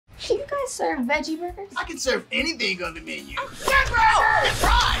guys serve veggie burgers? I can serve anything on the menu. It's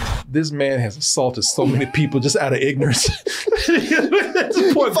fries! This man has assaulted so many people just out of ignorance.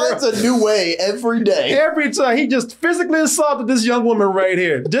 He finds a new way every day. Every time he just physically assaulted this young woman right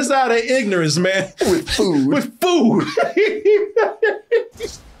here, just out of ignorance, man. With food. With food. We're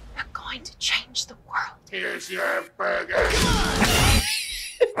going to change the world. Here's your burger.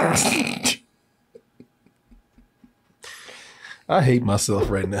 I hate myself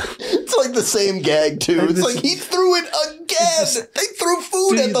right now. It's like the same gag, too. It's like he threw it again. They threw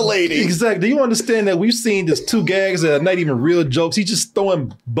food at the lady. Exactly. Do you understand that we've seen just two gags that are not even real jokes? He's just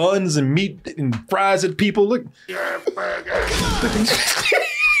throwing buns and meat and fries at people. Look. Your burger.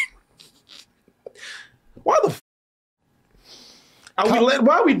 Why the f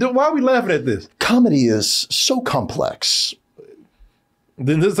why are we laughing at this? Comedy is so complex.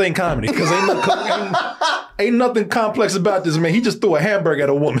 Then this ain't comedy, because ain't nothing complex about this, man. He just threw a hamburger at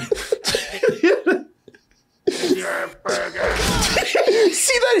a woman. Your burger.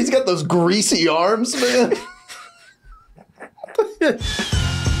 See that? He's got those greasy arms, man.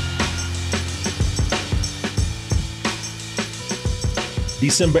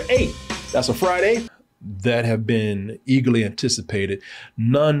 December 8th, that's a Friday, that have been eagerly anticipated.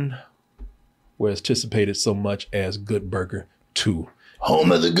 None were anticipated so much as Good Burger 2.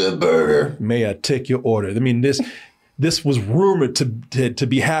 Home of the Good Burger. May I take your order? I mean, this was rumored to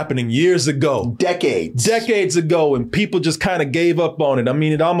be happening years ago. Decades ago, and people just kind of gave up on it. I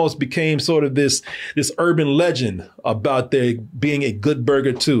mean, it almost became sort of this urban legend about there being a Good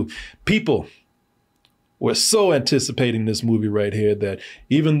Burger 2. People were so anticipating this movie right here that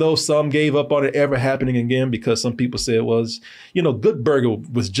even though some gave up on it ever happening again because some people say it was, Good Burger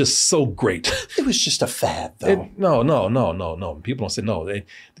was just so great. It was just a fad, though. No. People don't say no.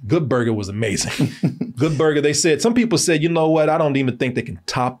 Good Burger was amazing. Good Burger, some people said, you know what, I don't even think they can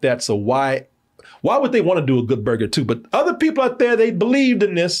top that. So why would they want to do a Good Burger too? But other people out there, they believed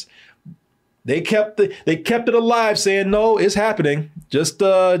in this. They kept it alive, saying, no, it's happening. Just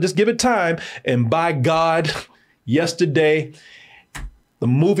give it time. And by God, yesterday, the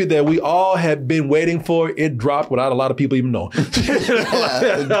movie that we all had been waiting for, it dropped without a lot of people even knowing.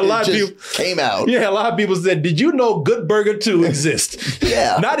 A lot of people came out. Yeah, a lot of people said, did you know Good Burger 2 exists?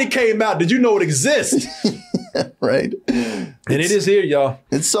 Yeah. Not it came out. Did you know it exists? Right. And it is here, y'all.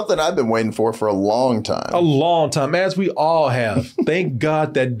 It's something I've been waiting for a long time. A long time, as we all have. Thank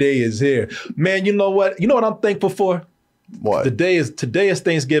God that day is here. Man, you know what? You know what I'm thankful for? What? Today is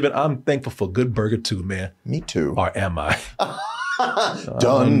Thanksgiving. I'm thankful for Good Burger 2, man. Me too. Or am I?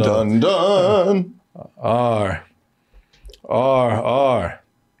 Dun, dun, dun.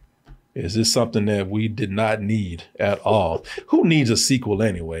 Is this something that we did not need at all? Who needs a sequel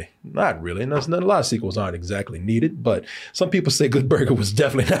anyway? Not really. A lot of sequels aren't exactly needed, but some people say Good Burger was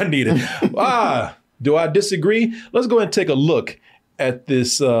definitely not needed. Do I disagree? Let's go ahead and take a look at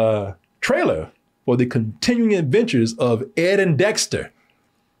this trailer for the continuing adventures of Ed and Dexter.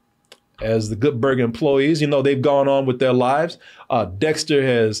 As the Good Burger employees, they've gone on with their lives. Dexter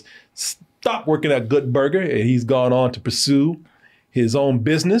has stopped working at Good Burger and he's gone on to pursue his own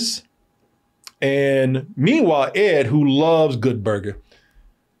business. And meanwhile, Ed, who loves Good Burger,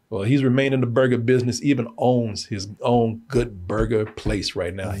 well, he's remained in the burger business, even owns his own Good Burger place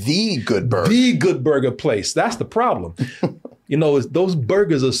right now. The Good Burger. The Good Burger place. That's the problem. Those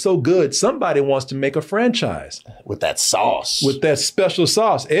burgers are so good, somebody wants to make a franchise. With that sauce. With that special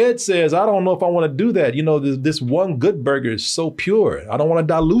sauce. Ed says, I don't know if I want to do that. This one Good Burger is so pure. I don't want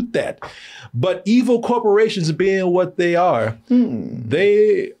to dilute that. But evil corporations being what they are,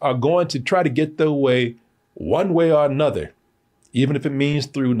 they are going to try to get their way one way or another, even if it means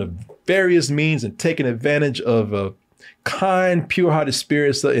through nefarious means and taking advantage of a kind, pure-hearted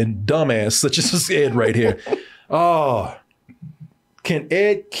spirit and dumbass such as Ed right here. Can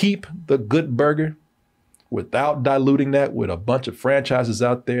Ed keep the Good Burger without diluting that with a bunch of franchises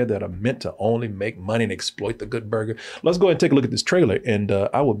out there that are meant to only make money and exploit the Good Burger? Let's go ahead and take a look at this trailer, and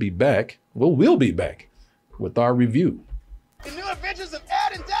I will be back. We'll be back with our review. The new adventures of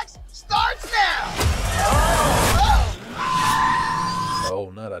Ed and Dex starts now.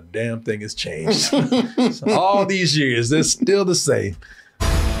 Oh, not a damn thing has changed. So all these years, they're still the same.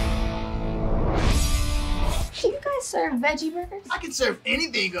 Do you guys serve veggie burgers? I can serve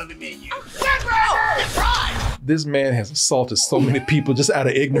anything on the menu. It's fries! This man has assaulted so many people just out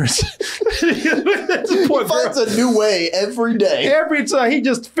of ignorance. He finds a new way every day. Every time he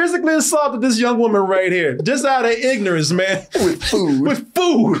just physically assaulted this young woman right here, just out of ignorance, man. With food. With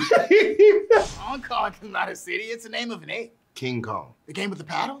food. Hong Kong is not a city, it's the name of an ape. King Kong. The game with the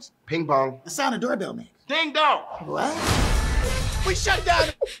paddles? Ping pong. The sound a doorbell makes. Ding dong. What? We shut down.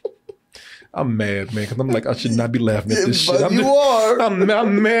 I'm mad, man, because I'm like, I should not be laughing at this But shit. you are.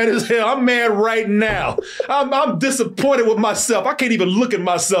 I'm mad as hell. I'm mad right now. I'm disappointed with myself. I can't even look at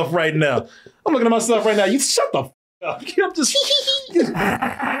myself right now. I'm looking at myself right now. You shut the f up. I'm just.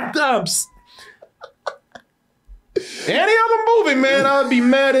 Any other movie, man, I'd be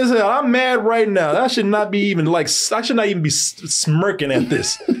mad as hell. I'm mad right now. I should not be even like. I should not even be smirking at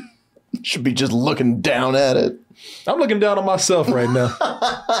this. Should be just looking down at it. I'm looking down on myself right now.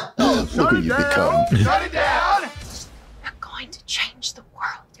 Look who you become. Shut it down. We're going to change the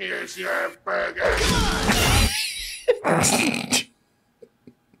world. Here's your burger.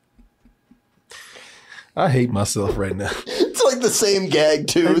 I hate myself right now. It's like the same gag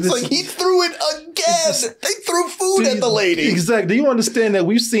too. It's like he threw it again. They threw food at the lady. Exactly. Do you understand that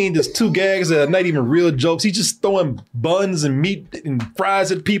we've seen just two gags that are not even real jokes? He's just throwing buns and meat and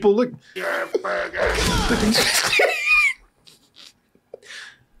fries at people. Look. Your burger.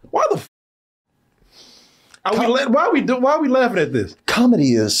 Why the? Why are we laughing at this?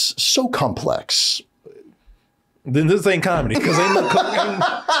 Comedy is so complex. Then this ain't comedy because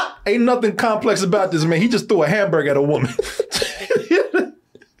ain't nothing complex about this, man. He just threw a hamburger at a woman.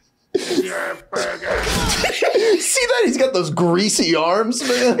 Your burger. See that? He's got those greasy arms,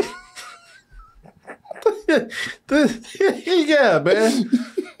 man. Yeah, man.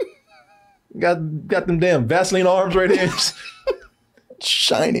 Got them damn Vaseline arms right here.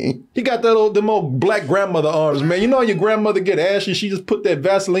 Shiny. He got them old black grandmother arms, man. You know your grandmother get ashy, she just put that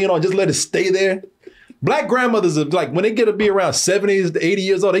Vaseline on, just let it stay there. Black grandmothers are like, when they get to be around 70 to 80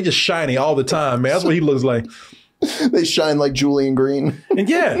 years old, they just shiny all the time, man. That's what he looks like. They shine like Julian Green. And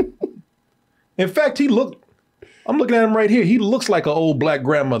yeah. In fact, I'm looking at him right here. He looks like an old black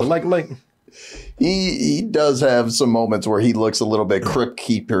grandmother. Like He does have some moments where he looks a little bit Crypt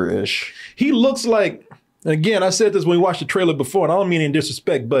Keeper-ish. he looks like, again, I said this when we watched the trailer before, and I don't mean any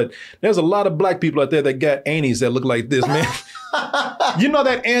disrespect, but there's a lot of black people out there that got aunties that look like this, man. You know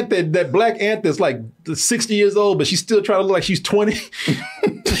that aunt, that black aunt that's like 60 years old, but she's still trying to look like she's 20?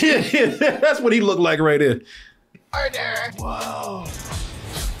 That's what he looked like right there. Order. Wow.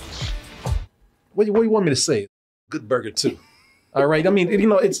 What do you want me to say? Good Burger 2. All right. I mean, you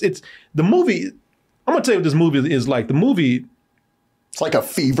know, it's the movie. I'm gonna tell you what this movie is like. The movie. It's like a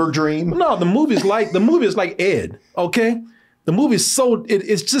fever dream. No, the movie is like Ed. Okay. The movie is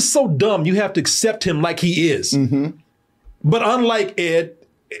it's just so dumb. You have to accept him like he is. Mm-hmm. But unlike Ed,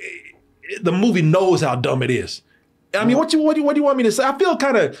 the movie knows how dumb it is. I mean, what do you want me to say? I feel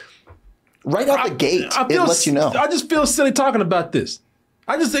kind of right out the gate. It lets you know. I just feel silly talking about this.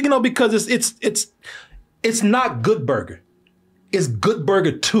 I just think, because it's not Good Burger. It's Good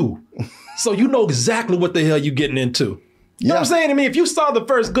Burger 2. So you know exactly what the hell you're getting into. You know what I'm saying? I mean, if you saw the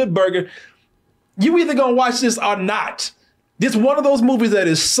first Good Burger, you either gonna watch this or not. This is one of those movies that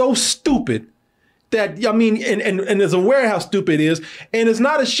is so stupid that, I mean, and is aware how stupid it is, and it's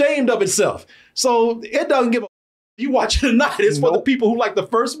not ashamed of itself. So it doesn't give a you watch it or not. It's for the people who like the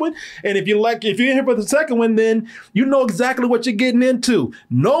first one. And if you're in here for the second one, then you know exactly what you're getting into.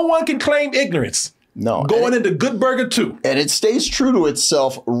 No one can claim ignorance. No. Going into Good Burger 2. And it stays true to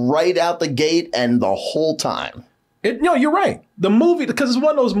itself right out the gate and the whole time. No, you're right. The movie, because it's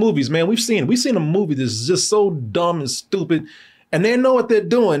one of those movies, man, we've seen a movie that's just so dumb and stupid, and they know what they're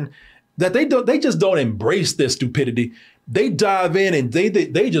doing, that they just don't embrace their stupidity. They dive in and they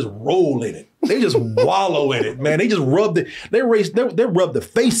just roll in it. They just wallow in it, man. They just rub they rub the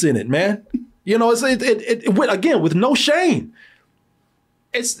face in it, man. You know, it went again with no shame.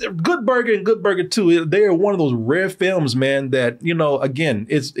 It's Good Burger and Good Burger 2. They are one of those rare films, man, that, you know, again,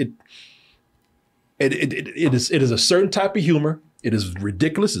 it is a certain type of humor. It is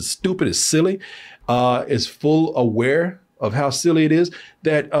ridiculous. It's stupid. It's silly. It's full aware of how silly it is.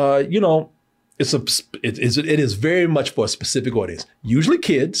 That you know, it is very much for a specific audience, usually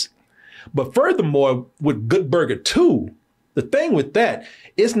kids. But furthermore, with Good Burger 2, the thing with that,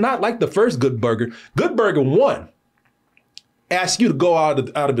 it's not like the first Good Burger. Good Burger 1 asks you to go out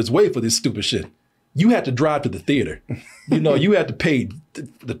of its way for this stupid shit. You had to drive to the theater. You know, you had to pay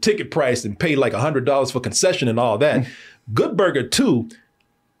the ticket price and pay like $100 for concession and all that. Good Burger 2,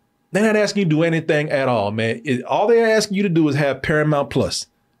 they're not asking you to do anything at all, man. All they're asking you to do is have Paramount Plus.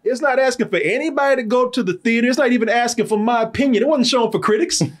 It's not asking for anybody to go to the theater. It's not even asking for my opinion. It wasn't shown for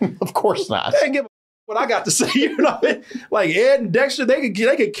critics. Of course not. They didn't give a what I got to say. You know, like Ed and Dexter, they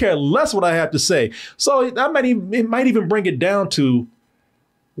could care less what I have to say. So it might even bring it down to,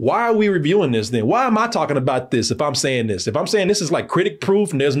 why are we reviewing this then? Why am I talking about this if I'm saying this? If I'm saying this is like critic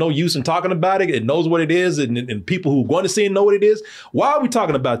proof and there's no use in talking about it, it knows what it is, and people who want to see it know what it is, why are we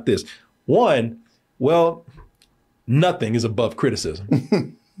talking about this? One, well, nothing is above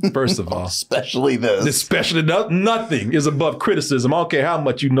criticism. First of all. Especially this. Especially nothing is above criticism. I don't care how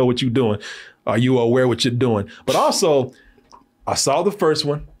much you know what you're doing. Are you aware what you're doing? But also, I saw the first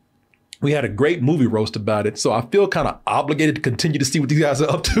one. We had a great movie roast about it. So I feel kind of obligated to continue to see what these guys are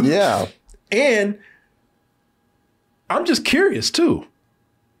up to. Yeah. And I'm just curious too.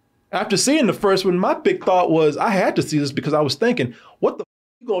 After seeing the first one, my big thought was I had to see this because I was thinking, what the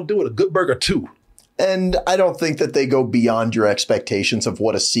you gonna do with a Good Burger 2? And I don't think that they go beyond your expectations of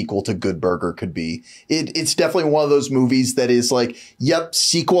what a sequel to Good Burger could be. It's definitely one of those movies that is like, yep,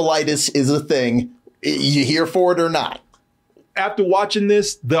 sequelitis is a thing. You here for it or not? After watching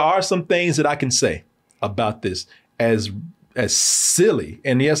this, there are some things that I can say about this as silly,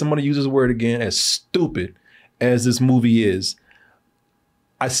 and yes, I'm going to use this word again, as stupid as this movie is.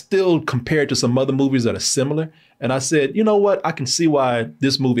 I still compare it to some other movies that are similar, and I said, you know what? I can see why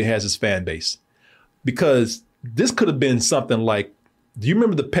this movie has its fan base. Because this could have been something like, do you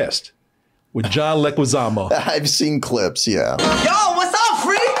remember The Pest with John Leguizamo? I've seen clips, yeah. Yo, what's up,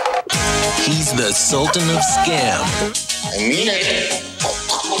 freak? He's the Sultan of Scam. I mean it.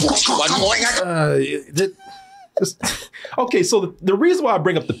 Okay, so the reason why I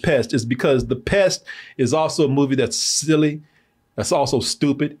bring up The Pest is because The Pest is also a movie that's silly. That's also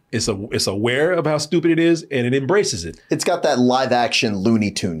stupid. It's aware of how stupid it is, and it embraces it. It's got that live action Looney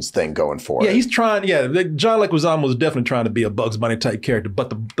Tunes thing going for it. Yeah, he's trying. Yeah, John Leguizamo was definitely trying to be a Bugs Bunny type character.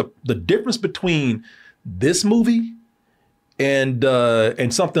 But the difference between this movie and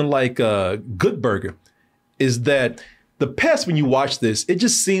something like Good Burger is that The Pest, when you watch this, it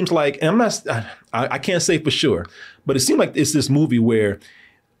just seems like, and I can't say for sure, but it seems like it's this movie where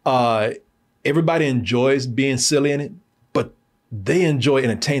everybody enjoys being silly in it, but they enjoy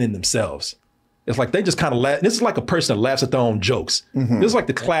entertaining themselves. It's like they just kind of laugh. This is like a person that laughs at their own jokes. Mm-hmm. This is like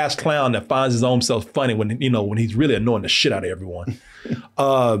the class clown that finds his own self funny when he's really annoying the shit out of everyone.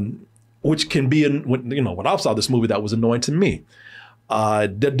 Which can be, when I saw this movie, that was annoying to me.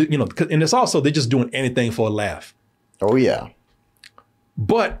 And it's also, they're just doing anything for a laugh. Oh, yeah.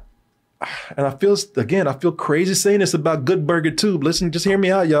 But, and I feel crazy saying this about Good Burger 2. Listen, just hear me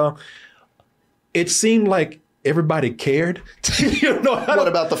out, y'all. It seemed like everybody cared. What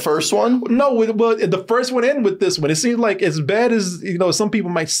about the first one? No, well, the first one and with this one, it seemed like as bad as, some people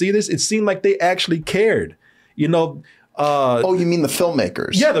might see this, it seemed like they actually cared. You mean the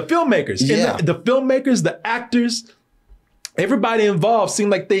filmmakers? Yeah, the filmmakers. Yeah. The filmmakers, the actors, everybody involved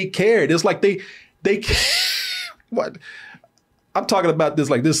seemed like they cared. It's like they what? I'm talking about this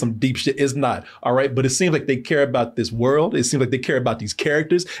like this is some deep shit. It's not, all right? But it seems like they care about this world. It seems like they care about these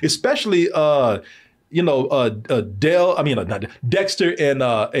characters, especially Dexter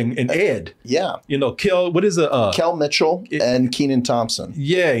and Ed. Yeah. Kel Mitchell and Kenan Thompson.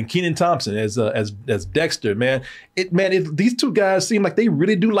 Yeah, and Kenan Thompson as Dexter, man. These two guys seem like they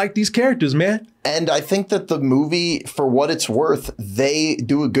really do like these characters, man. And I think that the movie, for what it's worth, they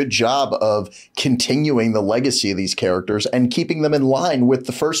do a good job of continuing the legacy of these characters and keeping them in line with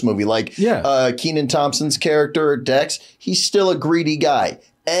the first movie. Like Kenan Thompson's character, Dex, he's still a greedy guy.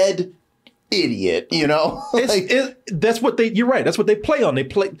 Ed, idiot, That's what you're right. That's what they play on.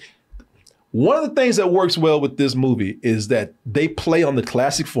 One of the things that works well with this movie is that they play on the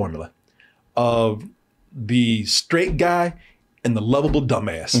classic formula of the straight guy and the lovable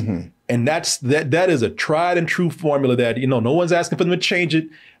dumbass. Mm-hmm. And that is a tried and true formula that, no one's asking for them to change it.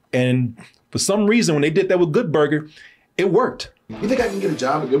 And for some reason, when they did that with Good Burger, it worked. You think I can get a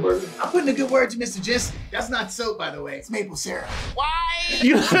job at Good Burger? I'm putting a good word to Mr. Jensen. That's not soap, by the way. It's maple syrup. Why?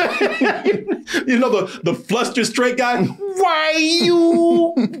 The flustered straight guy. Why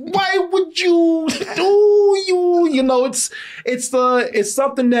would you do you? It's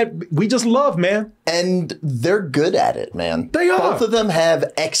something that we just love, man. And they're good at it, man. They are. Both of them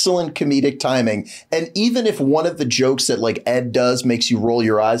have excellent comedic timing. And even if one of the jokes that like Ed does makes you roll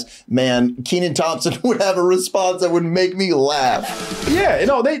your eyes, man, Kenan Thompson would have a response that would make me laugh. Yeah,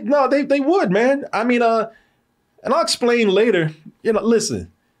 they would, man. I mean, and I'll explain later.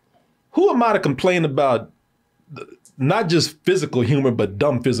 Listen, who am I to complain about not just physical humor, but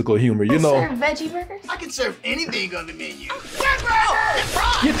dumb physical humor? Serve veggie burgers? I can serve anything on the menu.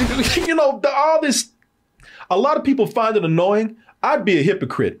 All this. A lot of people find it annoying. I'd be a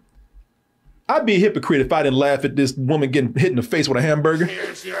hypocrite. I'd be a hypocrite if I didn't laugh at this woman getting hit in the face with a hamburger.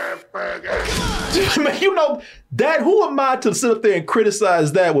 Here's your burger. That. Who am I to sit up there and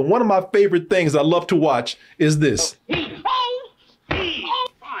criticize that when one of my favorite things I love to watch is this?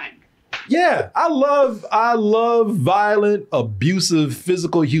 Yeah, I love violent, abusive,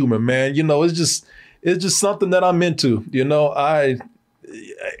 physical humor, man. It's just something that I'm into. When I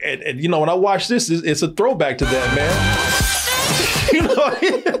watch this, it's a throwback to that, man.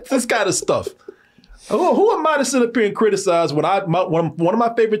 this kind of stuff. Who am I to sit up here and criticize when one of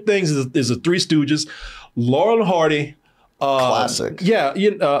my favorite things is the Three Stooges, Laurel and Hardy. Classic. Yeah,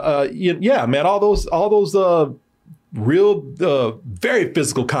 yeah, man. All those real, very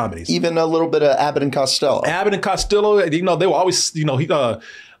physical comedies. Even a little bit of Abbott and Costello. Abbott and Costello, they were always,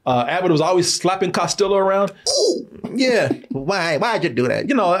 Abbott was always slapping Costello around. Ooh, yeah. Why'd you do that?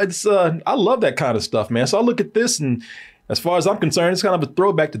 It's I love that kind of stuff, man. So I look at this, and as far as I'm concerned, it's kind of a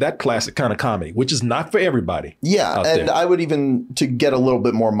throwback to that classic kind of comedy, which is not for everybody. Yeah, and I would even, to get a little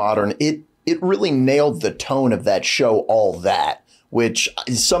bit more modern, it really nailed the tone of that show, All That, which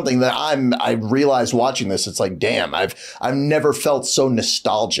is something that I realized watching this. It's like, damn, I've never felt so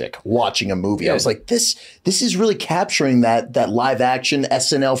nostalgic watching a movie. Yeah. I was like, this is really capturing that live action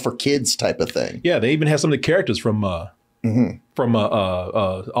SNL for kids type of thing. Yeah, they even had some of the characters from All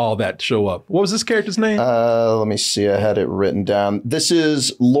That show up. What was this character's name? Let me see. I had it written down. This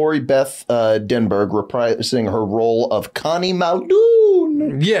is Lori Beth Denberg reprising her role of Connie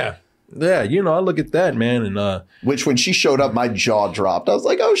Muldoon. Yeah. Yeah, I look at that, man, and which when she showed up, my jaw dropped. I was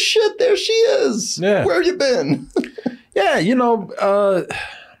like, "Oh shit, there she is! Yeah. Where have you been?" Yeah,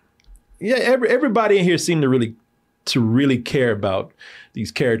 everybody in here seemed to really care about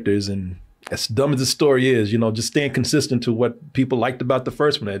these characters, and as dumb as the story is, just staying consistent to what people liked about the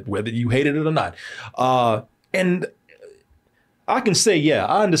first one, whether you hated it or not. And I can say, yeah,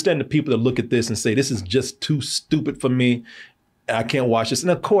 I understand the people that look at this and say this is just too stupid for me. I can't watch this.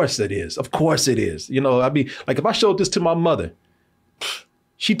 And of course it is. Of course it is. I'd be like, if I showed this to my mother,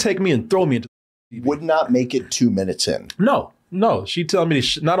 she'd take me and throw me into TV. Would not make it 2 minutes in. No. She'd tell me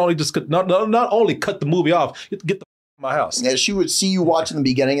to not only cut the movie off, you have to get the my house. Yeah, she would see you watching the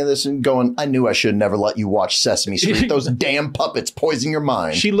beginning of this and going, I knew I should never let you watch Sesame Street. Those damn puppets poison your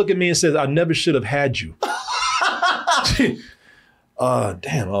mind. She looked at me and says, I never should have had you.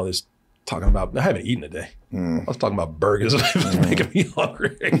 Damn, all this talking about, I haven't eaten today. I was talking about burgers. It was making me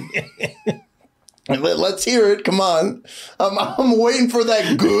hungry. Let's hear it. Come on. I'm waiting for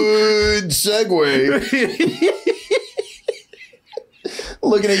that good segue.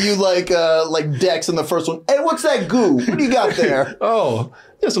 Looking at you like Dex in the first one. Hey, what's that goo? What do you got there? Oh,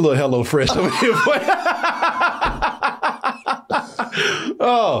 just a little HelloFresh over here.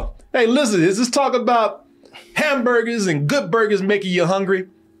 Oh, hey, listen, is this talk about hamburgers and good burgers making you hungry?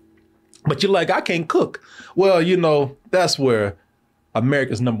 But you're like, I can't cook. Well, that's where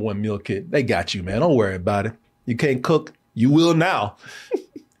America's #1 meal kit, they got you, man. Don't worry about it. You can't cook, you will now.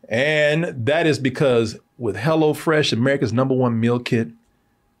 And that is because with HelloFresh, America's #1 meal kit,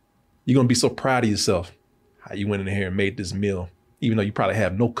 you're going to be so proud of yourself how you went in here and made this meal, even though you probably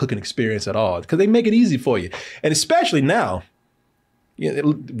have no cooking experience at all, because they make it easy for you. And especially now,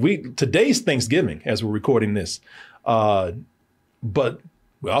 today's Thanksgiving as we're recording this, but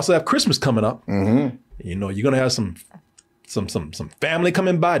we also have Christmas coming up. Mm-hmm. You're going to have some family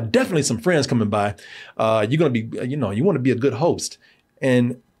coming by, definitely some friends coming by. You're going to be, you want to be a good host.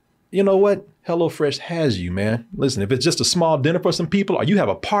 And you know what? HelloFresh has you, man. Listen, if it's just a small dinner for some people or you have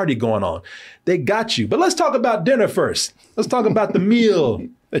a party going on, they got you. But let's talk about dinner first. Let's talk about the meal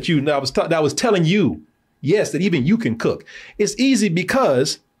that I was telling you, yes, that even you can cook. It's easy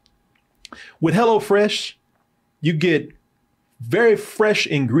because with HelloFresh, you get very fresh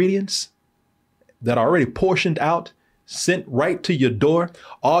ingredients that are already portioned out, sent right to your door.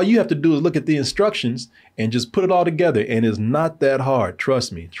 All you have to do is look at the instructions and just put it all together. And it's not that hard.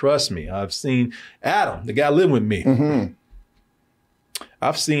 Trust me. I've seen Adam, the guy living with me. Mm-hmm.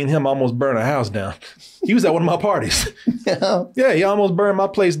 I've seen him almost burn a house down. He was at one of my parties. Yeah, he almost burned my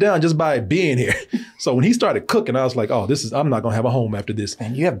place down just by being here. So when he started cooking, I was like, oh, I'm not going to have a home after this.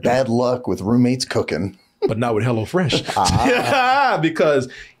 And you have bad luck with roommates cooking. But not with HelloFresh. Because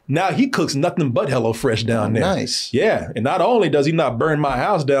now he cooks nothing but HelloFresh down there. Nice. Yeah. And not only does he not burn my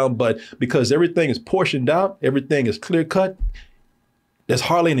house down, but because everything is portioned out, everything is clear cut, there's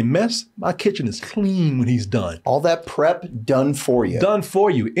hardly any mess. My kitchen is clean when he's done. All that prep done for you. Done for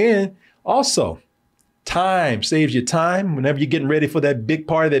you. And also, time saves you time whenever you're getting ready for that big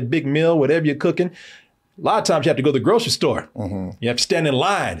party, that big meal, whatever you're cooking. A lot of times you have to go to the grocery store. Mm-hmm. You have to stand in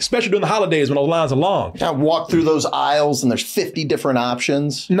line, especially during the holidays when those lines are long. You walk through those aisles and there's 50 different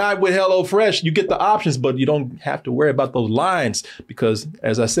options. Not with HelloFresh. You get the options, but you don't have to worry about those lines because,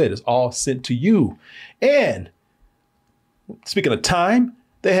 as I said, it's all sent to you. And speaking of time,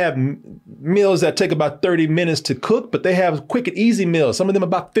 they have meals that take about 30 minutes to cook, but they have quick and easy meals. Some of them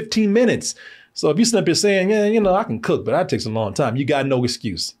about 15 minutes. So if you sit up here saying, yeah, I can cook, but that takes a long time, you got no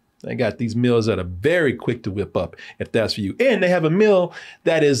excuse. They got these meals that are very quick to whip up if that's for you. And they have a meal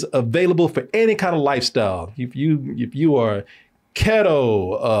that is available for any kind of lifestyle. If you are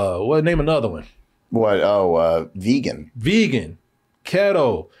keto. What name another one? What? Oh, vegan. Vegan,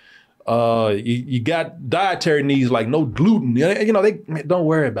 keto. You got dietary needs like no gluten. You know, they don't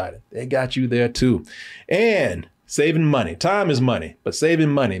worry about it. They got you there too. And saving money. Time is money, but saving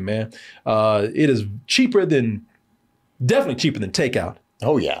money, man. It is definitely cheaper than takeout.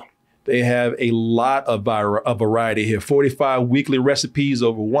 Oh, yeah. They have a lot of variety here. 45 weekly recipes,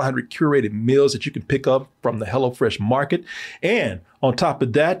 over 100 curated meals that you can pick up from the HelloFresh market. And on top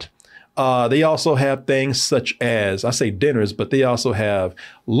of that, they also have things such as, I say dinners, but they also have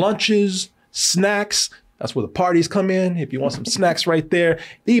lunches, snacks. That's where the parties come in. If you want some snacks right there.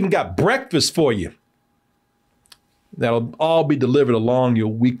 They even got breakfast for you. That'll all be delivered along your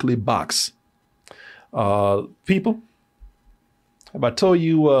weekly box. People, have I told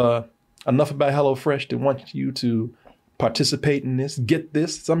you enough about HelloFresh to want you to participate in this, get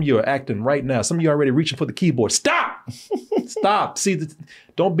this? Some of you are acting right now. Some of you are already reaching for the keyboard. Stop! Stop. See,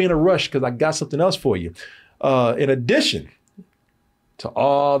 don't be in a rush because I got something else for you. In addition to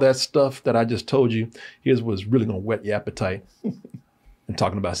all that stuff that I just told you, here's what's really going to whet your appetite. And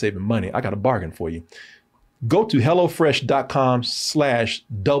talking about saving money, I got a bargain for you. Go to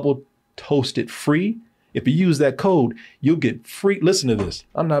HelloFresh.com/double toasted free. If you use that code, you'll get free. Listen to this.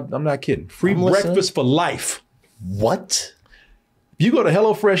 I'm not kidding. Free breakfast for life. What? If you go to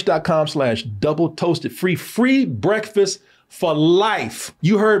HelloFresh.com/double toasted free breakfast for life.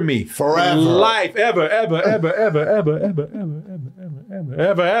 You heard me. Forever. Life. Ever.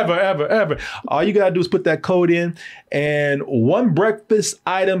 All you gotta do is put that code in, and one breakfast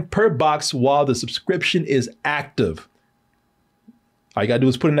item per box while the subscription is active. All you gotta do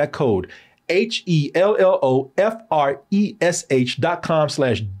is put in that code.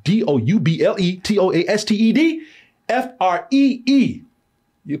 HELLOFRESH.com/DOUBLETOASTED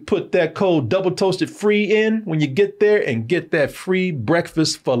You put that code double toasted free in when you get there and get that free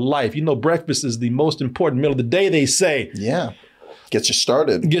breakfast for life. You know, breakfast is the most important meal of the day, they say. Yeah. Gets you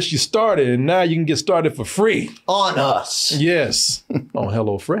started. Gets you started, and now you can get started for free. On us. Yes, on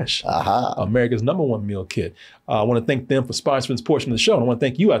HelloFresh, America's #1 meal kit. I want to thank them for sponsoring this portion of the show. And I want to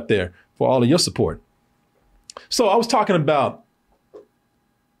thank you out there for all of your support. So I was talking about,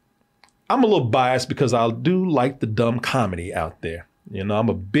 I'm a little biased because I do like the dumb comedy out there. You know, I'm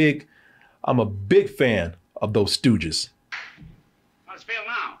a big fan of those Stooges. How's it feel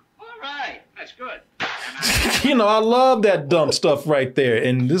now? All right, that's good. You know, I love that dumb stuff right there.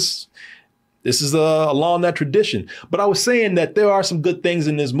 And this is along that tradition. But I was saying that there are some good things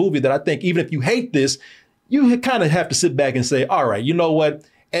in this movie that I think even if you hate this, you kind of have to sit back and say, all right, you know what?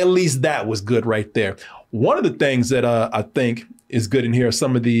 At least that was good right there. One of the things that I think is good in here are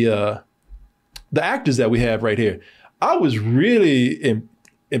some of the actors that we have right here. I was really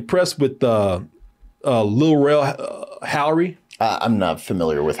impressed with Lil Rel Howery. I'm not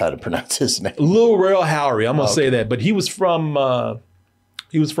familiar with how to pronounce his name. Lil Rel Howery. I'm gonna say that, but he was from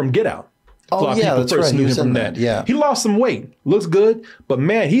Get Out. Oh yeah, that's right. He was in that. Yeah, he lost some weight. Looks good, but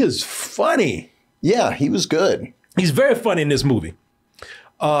man, he is funny. Yeah, he was good. He's very funny in this movie.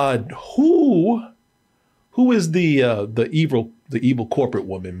 Who is the evil corporate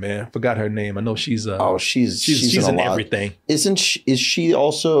woman, man? Forgot her name. I know she's she's in everything. Is she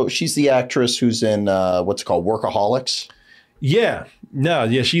also, she's the actress who's in what's it called, Workaholics? Yeah. No,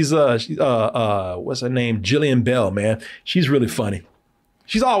 yeah, she's what's her name? Jillian Bell, man. She's really funny.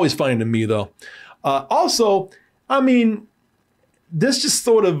 She's always funny to me though. Also, I mean, there's just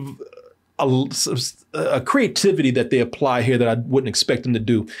sort of a creativity that they apply here that I wouldn't expect them to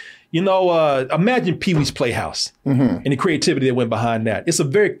do. You know, imagine Pee-wee's Playhouse and the creativity that went behind that. It's a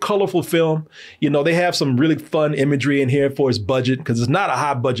very colorful film. You know, they have some really fun imagery in here for its budget because it's not a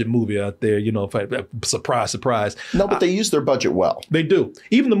high budget movie out there, you know, surprise, surprise. No, but they use their budget well. They do.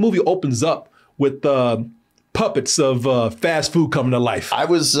 Even the movie opens up with puppets of fast food coming to life. I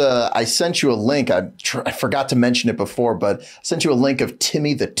sent you a link. I forgot to mention it before, but I sent you a link of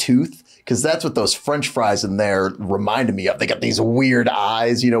Timmy the Tooth, because that's what those French fries in there reminded me of. They got these weird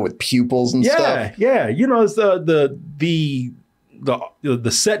eyes, you know, with pupils and stuff. Yeah. You know, it's the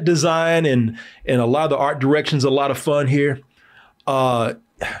set design and a lot of the art direction's a lot of fun here. You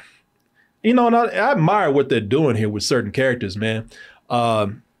know, and I admire what they're doing here with certain characters, man.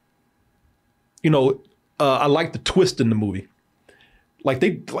 You know, I like the twist in the movie.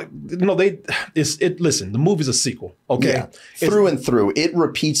 Listen, the movie's a sequel, okay? Yeah. Through and through. It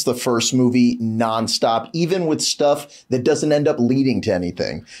repeats the first movie nonstop, even with stuff that doesn't end up leading to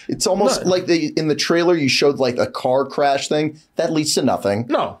anything. It's almost like in the trailer you showed like a car crash thing. That leads to nothing.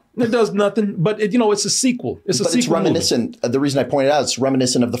 No. It does nothing, but it's a sequel. It's reminiscent. The reason I pointed out, it's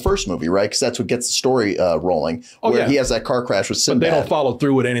reminiscent of the first movie, right? Because that's what gets the story rolling. Where he has that car crash with Sinbad. But they don't follow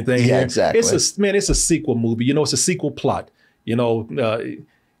through with anything. Yeah, here. exactly. It's a sequel movie. It's a sequel plot.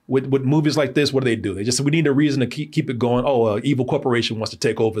 With movies like this, what do? We need a reason to keep it going. Oh, evil corporation wants to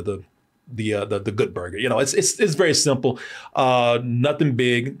take over the Good Burger. It's very simple. Nothing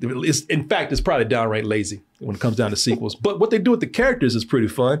big. In fact, it's probably downright lazy when it comes down to sequels. But what they do with the characters is pretty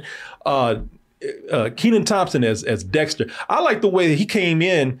fun. Kenan Thompson as Dexter. I like the way that he came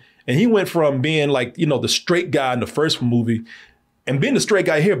in and he went from being like, the straight guy in the first movie and being the straight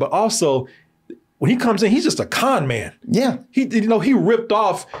guy here, but also when he comes in, he's just a con man. Yeah. He ripped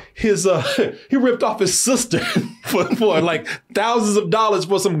off his sister for like thousands of dollars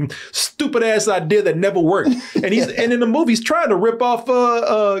for some stupid ass idea that never worked. And and in the movie he's trying to rip off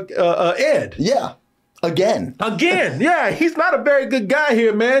Ed. Yeah. Again. Yeah. He's not a very good guy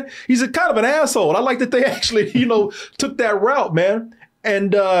here, man. He's a kind of an asshole. I like that they actually, took that route, man.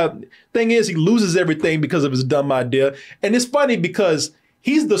 And thing is, he loses everything because of his dumb idea. And it's funny because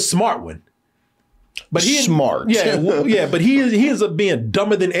he's the smart one. But he's smart. Yeah, but he ends up being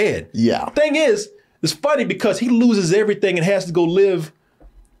dumber than Ed. Yeah. Thing is, it's funny because he loses everything and has to go live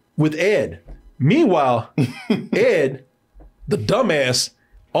with Ed. Meanwhile, Ed, the dumbass,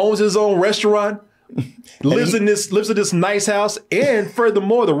 owns his own restaurant, lives in this nice house, and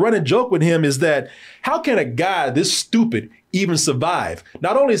furthermore, the running joke with him is that how can a guy this stupid even survive?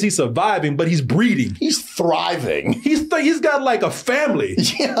 Not only is he surviving, but he's breeding. He's thriving. He's got like a family.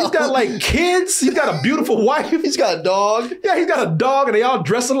 Yeah. He's got like kids. He's got a beautiful wife. He's got a dog. Yeah, he's got a dog, and they all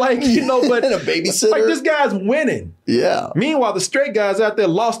dress alike, but and a babysitter. Like this guy's winning. Yeah. Meanwhile, the straight guys out there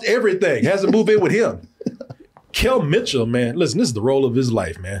lost everything. Has to move in with him. Kel Mitchell, man, listen, this is the role of his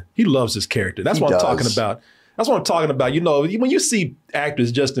life, man. He loves his character. That's what I'm talking about. That's what I'm talking about. When you see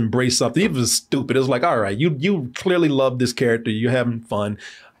actors just embrace something, even if it's stupid, it's like, all right, you clearly love this character. You're having fun.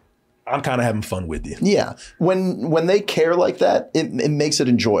 I'm kind of having fun with you. Yeah. When they care like that, it makes it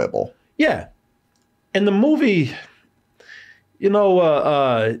enjoyable. Yeah. And the movie,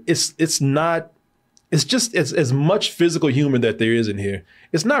 it's as much physical humor that there is in here.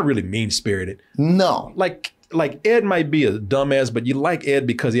 It's not really mean-spirited. No. Like Ed might be a dumbass, but you like Ed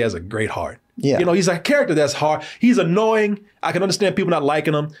because he has a great heart. Yeah. He's a character that's hard. He's annoying. I can understand people not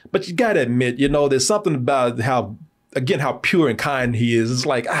liking him, but you got to admit, there's something about how pure and kind he is. It's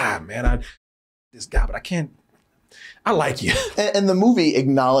like, man, this guy, but I can't. I like you. And the movie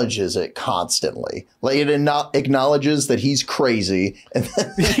acknowledges it constantly. Like it acknowledges that he's crazy and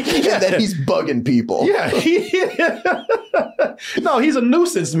that he's bugging people. Yeah. No, he's a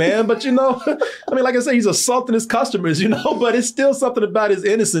nuisance, man. But like I said, he's assaulting his customers, but it's still something about his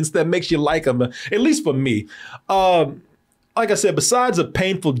innocence that makes you like him, at least for me. Like I said, besides a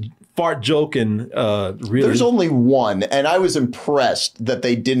painful fart joke and really, there's only one, and I was impressed that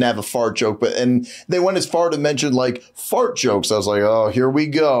they didn't have a fart joke, and they went as far to mention like fart jokes. I was like, oh, here we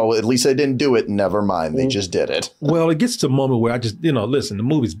go. At least they didn't do it. Never mind, they just did it. Well, it gets to a moment where I just, listen, the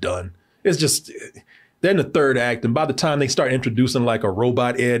movie's done. It's just they're in the third act, and by the time they start introducing like a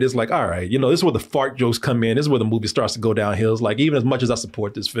robot Ed, it's like, all right, this is where the fart jokes come in. This is where the movie starts to go downhill. It's like, even as much as I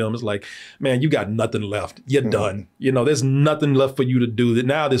support this film, it's like, man, you got nothing left. You're done. There's nothing left for you to do.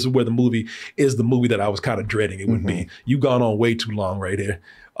 Now this is where the movie is the movie that I was kind of dreading it would be. You've gone on way too long right here.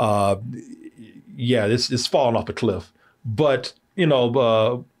 It's falling off a cliff. But,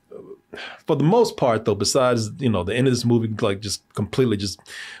 for the most part, though, besides, the end of this movie, like just completely just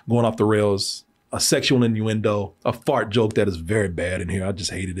going off the rails, a sexual innuendo, a fart joke that is very bad in here. I just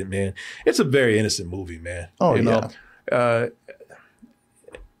hated it, man. It's a very innocent movie, man. Oh, yeah.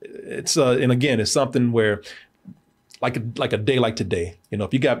 It's and again, it's something where like a day like today,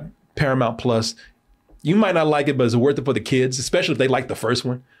 if you got Paramount Plus, you might not like it, but it's worth it for the kids, especially if they like the first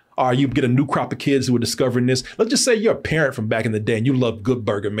one. Or you get a new crop of kids who are discovering this. Let's just say you're a parent from back in the day and you love Good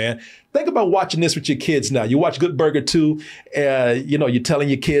Burger, man. Think about watching this with your kids now. You watch Good Burger 2, you're telling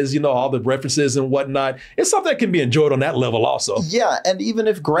your kids, all the references and whatnot. It's something that can be enjoyed on that level also. Yeah, and even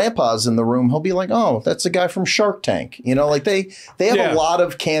if Grandpa's in the room, he'll be like, oh, that's the guy from Shark Tank. Like they have a lot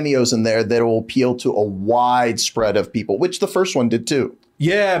of cameos in there that will appeal to a wide spread of people, which the first one did too.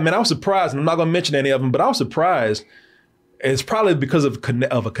 Yeah, man, I was surprised. And I'm not going to mention any of them, but I was surprised. It's probably because of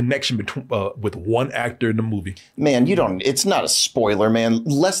a connection between with one actor in the movie. Man, it's not a spoiler, man.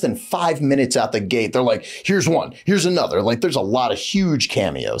 Less than 5 minutes out the gate, they're like, here's one, here's another. Like there's a lot of huge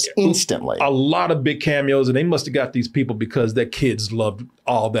cameos instantly. A lot of big cameos, and they must have got these people because their kids loved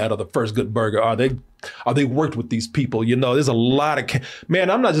all that of the first Good Burger. Or they or they worked with these people. You know, there's a lot of man.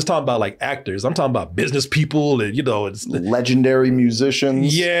 I'm not just talking about like actors. I'm talking about business people, and you know, it's legendary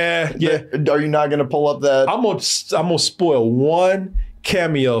musicians. Yeah, yeah. Are you not going to pull up that? I'm gonna spoil one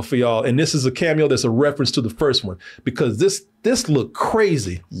cameo for y'all, and this is a cameo that's a reference to the first one because this looked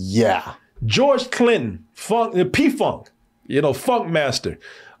crazy. Yeah, George Clinton, P-Funk, you know, Funk Master,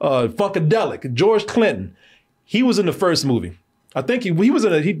 Funkadelic, George Clinton. He was in the first movie. I think he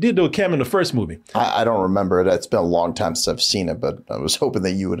did do a cameo in the first movie. I don't remember it. It's been a long time since I've seen it, but I was hoping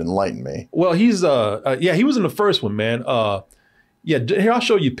that you would enlighten me. Well, he's he was in the first one, man. Here, I'll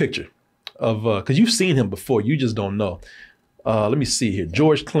show you a picture of because you've seen him before, you just don't know. Let me see here,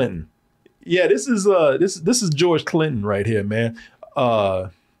 George Clinton. Yeah, this is George Clinton right here, man.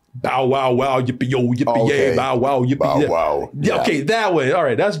 Bow wow wow yippee yo yippee yay bow wow yippee bow wow. Yeah. Okay, that way. All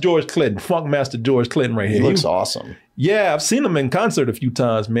right, that's George Clinton, Funk Master George Clinton right here. He looks awesome. Yeah, I've seen him in concert a few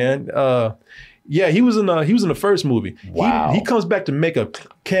times, man. Yeah, he was in the first movie. Wow. He comes back to make a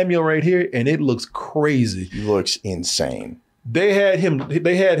cameo right here, and it looks crazy. He looks insane. They had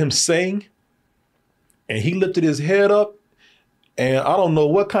him sing, and he lifted his head up, and I don't know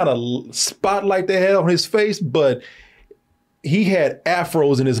what kind of spotlight they had on his face, but he had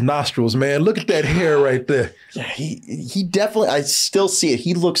afros in his nostrils, man. Look at that hair right there. Yeah, he definitely. I still see it.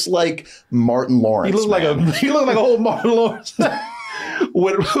 He looks like Martin Lawrence. He looks like a whole Martin Lawrence.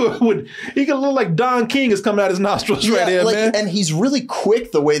 He could look like Don King is coming out his nostrils right there, man. And he's really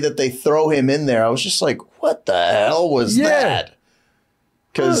quick the way that they throw him in there. I was just like, what the hell was that?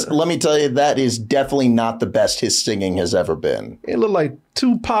 Because let me tell you, that is definitely not the best his singing has ever been. It looked like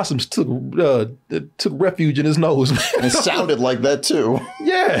two possums took refuge in his nose. And it sounded like that too.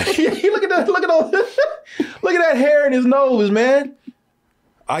 Yeah, look at that! Look at that hair in his nose, man.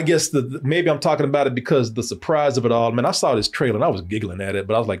 I guess maybe I'm talking about it because the surprise of it all. Man, I saw this trailer and I was giggling at it,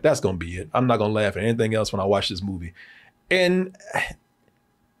 but I was like, that's gonna be it. I'm not gonna laugh at anything else when I watch this movie. And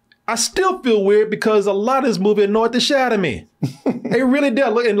I still feel weird because a lot of this movie annoyed the shit out of me. It really did.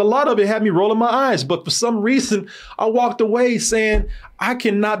 Look, and a lot of it had me rolling my eyes. But for some reason, I walked away saying, I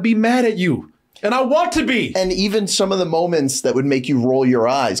cannot be mad at you. And I want to be. And even some of the moments that would make you roll your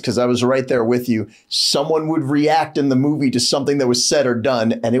eyes, because I was right there with you, someone would react in the movie to something that was said or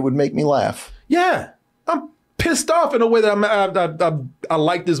done, and it would make me laugh. Yeah. I'm pissed off in a way that I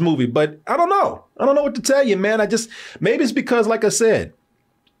like this movie. But I don't know. I don't know what to tell you, man. Maybe it's because, like I said,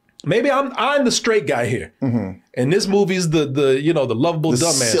 maybe I'm the straight guy here, and this movie's the lovable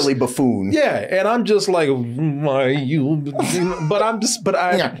dumbass, silly buffoon. Yeah, and I'm just like, why you?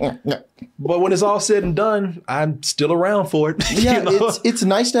 But when it's all said and done, I'm still around for it. Yeah, it's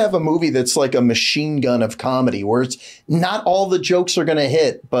nice to have a movie that's like a machine gun of comedy, where it's not all the jokes are going to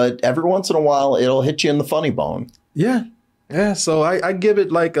hit, but every once in a while it'll hit you in the funny bone. Yeah, yeah. So I give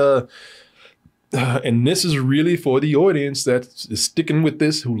it like a. And this is really for the audience that is sticking with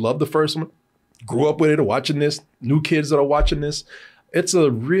this, who love the first one, grew up with it, or watching this, new kids that are watching this. It's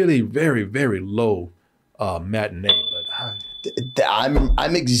a really very, very low matinee. But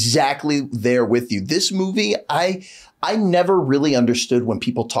I'm exactly there with you. This movie, I never really understood when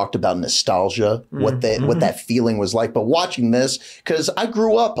people talked about nostalgia, what that feeling was like. But watching this, because I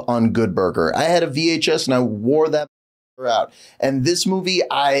grew up on Good Burger, I had a VHS and I wore that out. And this movie,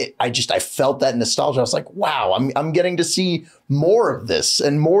 I felt that nostalgia. I was like, wow, I'm getting to see more of this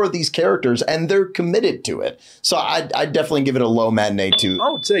and more of these characters, and they're committed to it. So I definitely give it a low matinee too.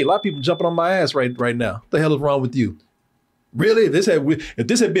 I would tell you, a lot of people jumping on my ass right now. What the hell is wrong with you? Really? If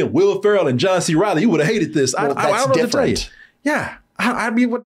this had been Will Ferrell and John C. Reilly, you would have hated this. Well, I don't know different. what to tell you. Yeah. I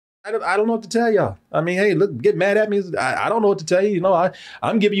mean, I don't know what to tell y'all. I mean, hey, look, get mad at me. I don't know what to tell you. You know,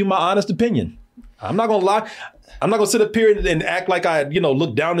 I'm giving you my honest opinion. I'm not going to lie. I'm not going to sit up here and act like I,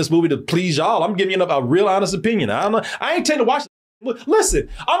 look down this movie to please y'all. I'm giving you a real honest opinion. I ain't taking to watch. Listen,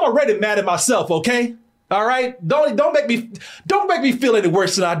 I'm already mad at myself, okay? All right, don't make me feel any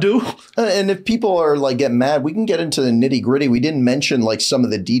worse than I do. And if people are like getting mad, we can get into the nitty gritty. We didn't mention like some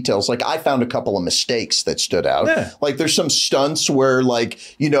of the details. Like I found a couple of mistakes that stood out. Yeah. Like there's some stunts where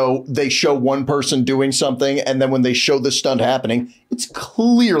they show one person doing something, and then when they show the stunt happening, it's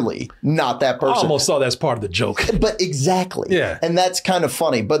clearly not that person. I almost saw that's part of the joke. But exactly. Yeah. And that's kind of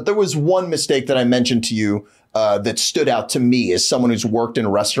funny. But there was one mistake that I mentioned to you that stood out to me as someone who's worked in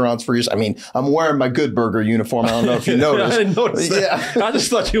restaurants for years. I mean, I'm wearing my Good Burger uniform. I don't know if you noticed. I didn't notice that. Yeah. I just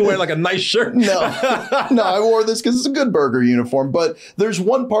thought you were wearing like a nice shirt. No, I wore this because it's a Good Burger uniform. But there's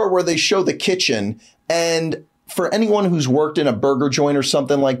one part where they show the kitchen, and for anyone who's worked in a burger joint or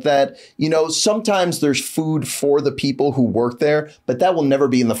something like that, sometimes there's food for the people who work there, but that will never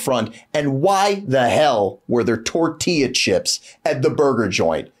be in the front. And why the hell were there tortilla chips at the burger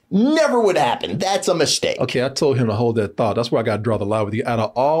joint? Never would happen. That's a mistake. Okay, I told him to hold that thought. That's where I got to draw the line with you. Out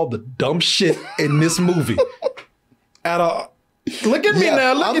of all the dumb shit in this movie, look at me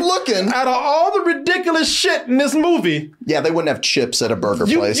now. I'm looking. Out of all the ridiculous shit in this movie. Yeah, they wouldn't have chips at a burger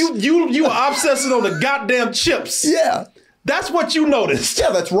place. You are obsessing on the goddamn chips. Yeah. That's what you noticed. Yeah,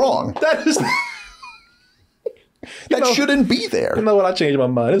 that's wrong. That is... That shouldn't be there. You know what? I changed my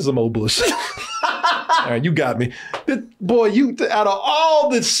mind. This is some old bullshit. All right, you got me. Boy, out of all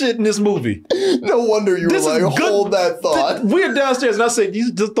this shit in this movie. No wonder you were like, hold that thought. We're downstairs and I said,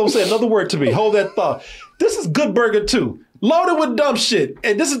 you just don't say another word to me. Hold that thought. This is Good Burger 2. Loaded with dumb shit.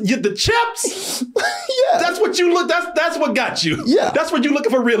 And this is the chips. Yeah. That's what you look. That's what got you. Yeah. That's what you're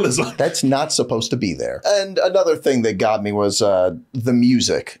looking for realism. That's not supposed to be there. And another thing that got me was the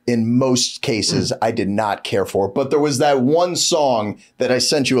music. In most cases, I did not care for. But there was that one song that I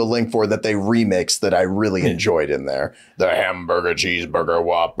sent you a link for that they remixed that I really enjoyed in there. The hamburger, cheeseburger,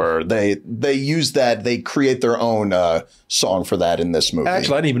 Whopper. They use that. They create their own song for that in this movie.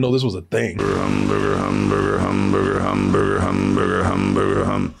 Actually, I didn't even know this was a thing. Hamburger, hamburger, hamburger, hamburger, hamburger, hamburger,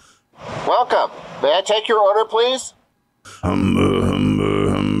 hum. Welcome. May I take your order, please? Hamburger, hamburger,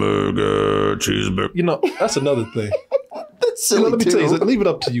 hamburger, cheeseburger. You know, that's another thing. That's silly, let me tell you, leave it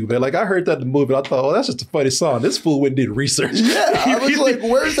up to you, man. Like, I heard that in the movie, and I thought, oh, that's just a funny song. This fool went and did research. Yeah, I was like,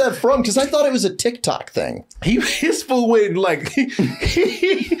 where's that from? Because I thought it was a TikTok thing. His fool went and, like,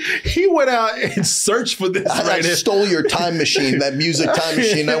 he went out and searched for this. I stole your time machine, that music time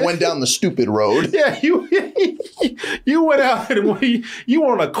machine. I went down the stupid road. Yeah, you went out and you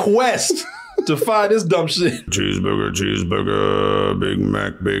were on a quest to find this dumb shit. Cheeseburger, cheeseburger, Big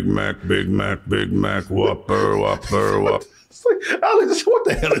Mac, Big Mac, Big Mac, Big Mac, Whopper, Whopper, Whopper. Alex, what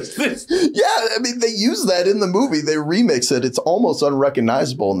the hell is this? Yeah, I mean, they use that in the movie. They remix it. It's almost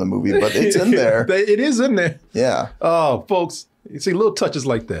unrecognizable in the movie, but it's in there. It is in there. Yeah. Oh, folks, you see little touches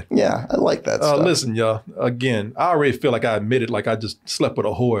like that. Yeah, I like that stuff. Listen, y'all, again, I already feel like I admitted like I just slept with a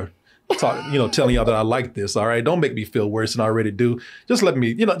whore. Telling y'all that I like this. All right, don't make me feel worse than I already do. Just let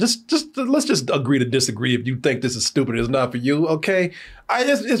me, let's just agree to disagree. If you think this is stupid, it's not for you. Okay,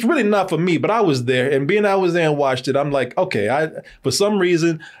 it's really not for me. But I was there, and being I was there and watched it, I'm like, okay, for some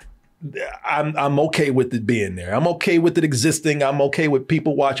reason, I'm okay with it being there. I'm okay with it existing. I'm okay with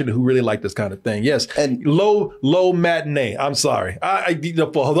people watching it who really like this kind of thing. Yes, and low matinee. I'm sorry.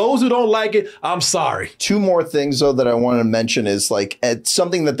 For those who don't like it, I'm sorry. Two more things though that I wanted to mention is like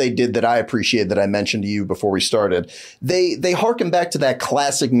something that they did that I appreciate that I mentioned to you before we started. They harken back to that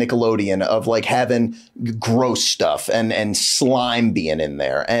classic Nickelodeon of like having gross stuff and slime being in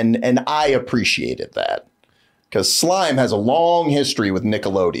there, and I appreciated that. Because slime has a long history with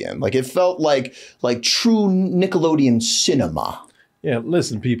Nickelodeon. Like, it felt like true Nickelodeon cinema. Yeah,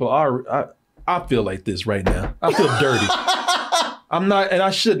 listen, people, I feel like this right now. I feel dirty. I'm not, and I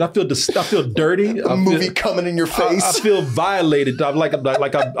shouldn't. I feel dirty. A movie coming in your face. I feel violated. I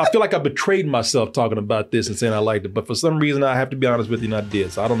feel like I betrayed myself talking about this and saying I liked it. But for some reason, I have to be honest with you, and I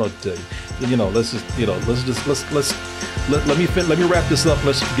did. So I don't know what to tell you. Let me wrap this up.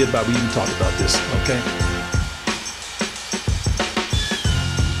 Let's forget about we even talked about this. Okay.